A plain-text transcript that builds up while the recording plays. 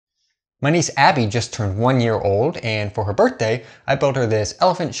My niece Abby just turned 1 year old, and for her birthday, I built her this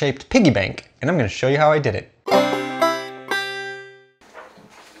elephant-shaped piggy bank, and I'm going to show you how I did it.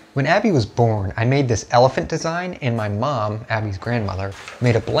 When Abby was born, I made this elephant design, and my mom, Abby's grandmother,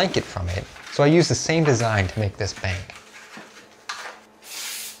 made a blanket from it, so I used the same design to make this bank.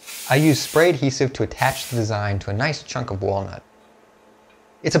 I used spray adhesive to attach the design to a nice chunk of walnut.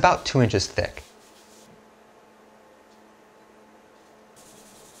 It's about 2 inches thick.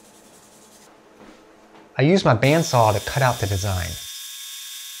 I used my bandsaw to cut out the design.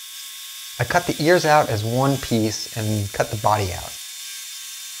 I cut the ears out as one piece and cut the body out.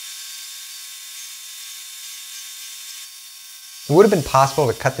 It would have been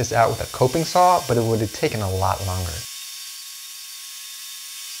possible to cut this out with a coping saw, but it would have taken a lot longer.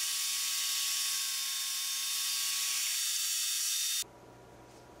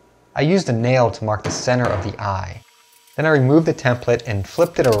 I used a nail to mark the center of the eye. Then I removed the template and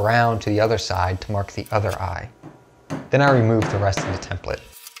flipped it around to the other side to mark the other eye. Then I removed the rest of the template.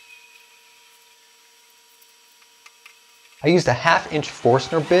 I used a 1/2 inch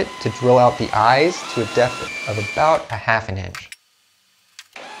Forstner bit to drill out the eyes to a depth of about 1/2 inch.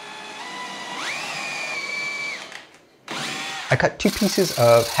 I cut 2 pieces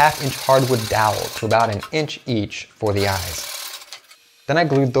of 1/2 inch hardwood dowel to about 1 inch each for the eyes. Then I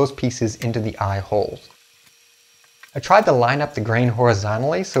glued those pieces into the eye holes. I tried to line up the grain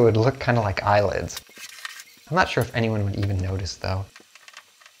horizontally so it would look kind of like eyelids. I'm not sure if anyone would even notice though.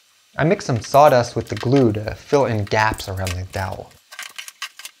 I mixed some sawdust with the glue to fill in gaps around the dowel.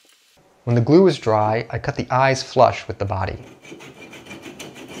 When the glue was dry, I cut the eyes flush with the body.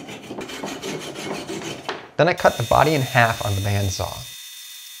 Then I cut the body in half on the bandsaw.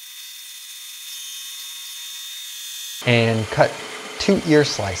 And cut 2 ear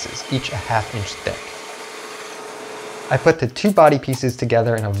slices, each 1/2 inch thick. I put the 2 body pieces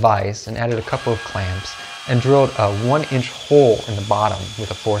together in a vise and added a couple of clamps and drilled a 1 inch hole in the bottom with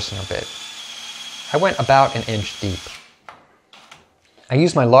a Forstner bit. I went about 1 inch deep. I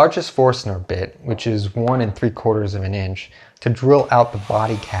used my largest Forstner bit, which is 1 3/4 inch, to drill out the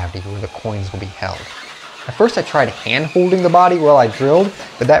body cavity where the coins will be held. At first I tried hand holding the body while I drilled,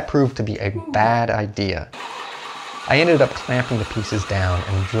 but that proved to be a bad idea. I ended up clamping the pieces down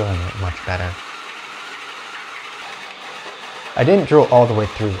and drilling it much better. I didn't drill all the way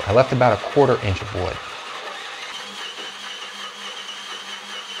through. I left about 1/4 inch of wood.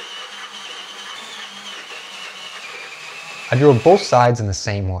 I drilled both sides in the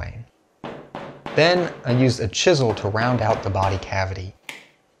same way. Then I used a chisel to round out the body cavity.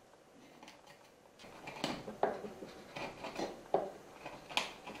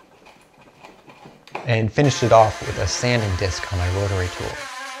 And finished it off with a sanding disc on my rotary tool.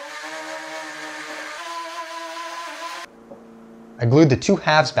 I glued the 2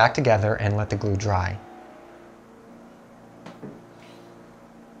 halves back together and let the glue dry.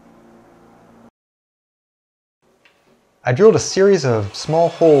 I drilled a series of small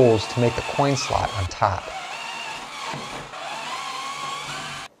holes to make the coin slot on top.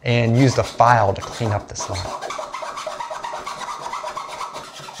 And used a file to clean up the slot.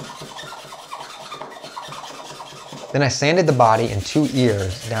 Then I sanded the body and 2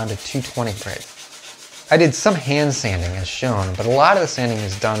 ears down to 220 grit. I did some hand sanding as shown, but a lot of the sanding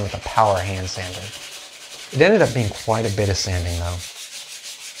is done with a power hand sander. It ended up being quite a bit of sanding though.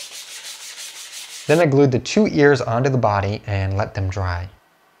 Then I glued the 2 ears onto the body and let them dry.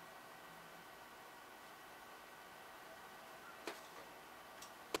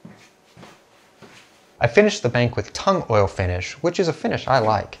 I finished the bank with tung oil finish, which is a finish I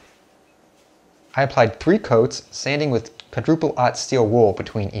like. I applied 3 coats, sanding with quadruple-aught steel wool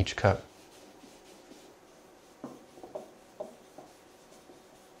between each coat.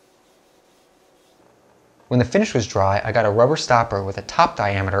 When the finish was dry, I got a rubber stopper with a top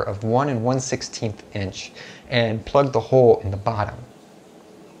diameter of 1 1/16 inch and plugged the hole in the bottom.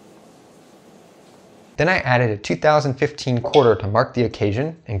 Then I added a 2015 quarter to mark the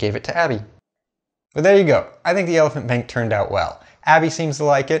occasion and gave it to Abby. But there you go. I think the elephant bank turned out well. Abby seems to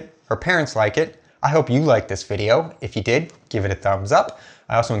like it. Her parents like it. I hope you liked this video. If you did, give it a thumbs up.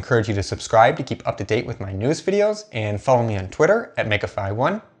 I also encourage you to subscribe to keep up to date with my newest videos and follow me on Twitter at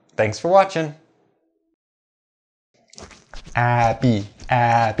Makify1. Thanks for watching. Abby,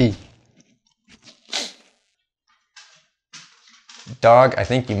 Abby. Dog, I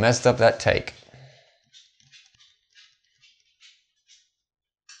think you messed up that take.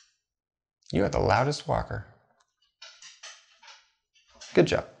 You are the loudest walker. Good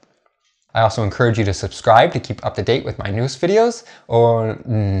job. I also encourage you to subscribe to keep up to date with my newest videos, or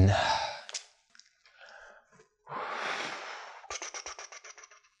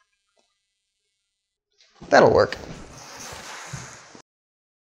That'll work.